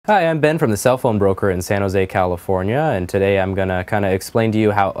Hi, I'm Ben from the Cell Phone Broker in San Jose, California, and today I'm going to kind of explain to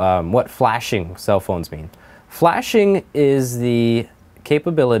you how what flashing cell phones mean. Flashing is the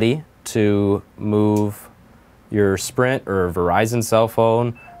capability to move your Sprint or Verizon cell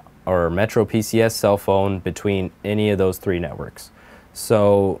phone or Metro PCS cell phone between any of those three networks.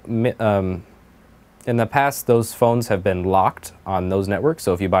 So in the past, those phones have been locked on those networks.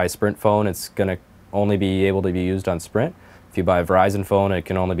 So if you buy a Sprint phone, it's going to only be able to be used on Sprint. If you buy a Verizon phone, it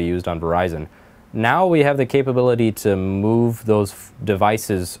can only be used on Verizon. Now we have the capability to move those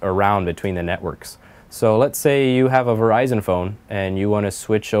devices around between the networks. So let's say you have a Verizon phone and you want to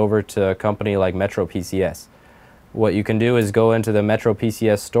switch over to a company like Metro PCS. What you can do is go into the Metro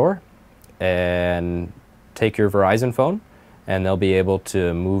PCS store and take your Verizon phone, and they'll be able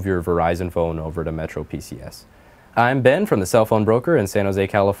to move your Verizon phone over to Metro PCS. I'm Ben from the Cell Phone Broker in San Jose,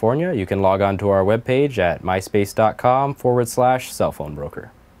 California. You can log on to our webpage at myspace.com/cellphonebroker.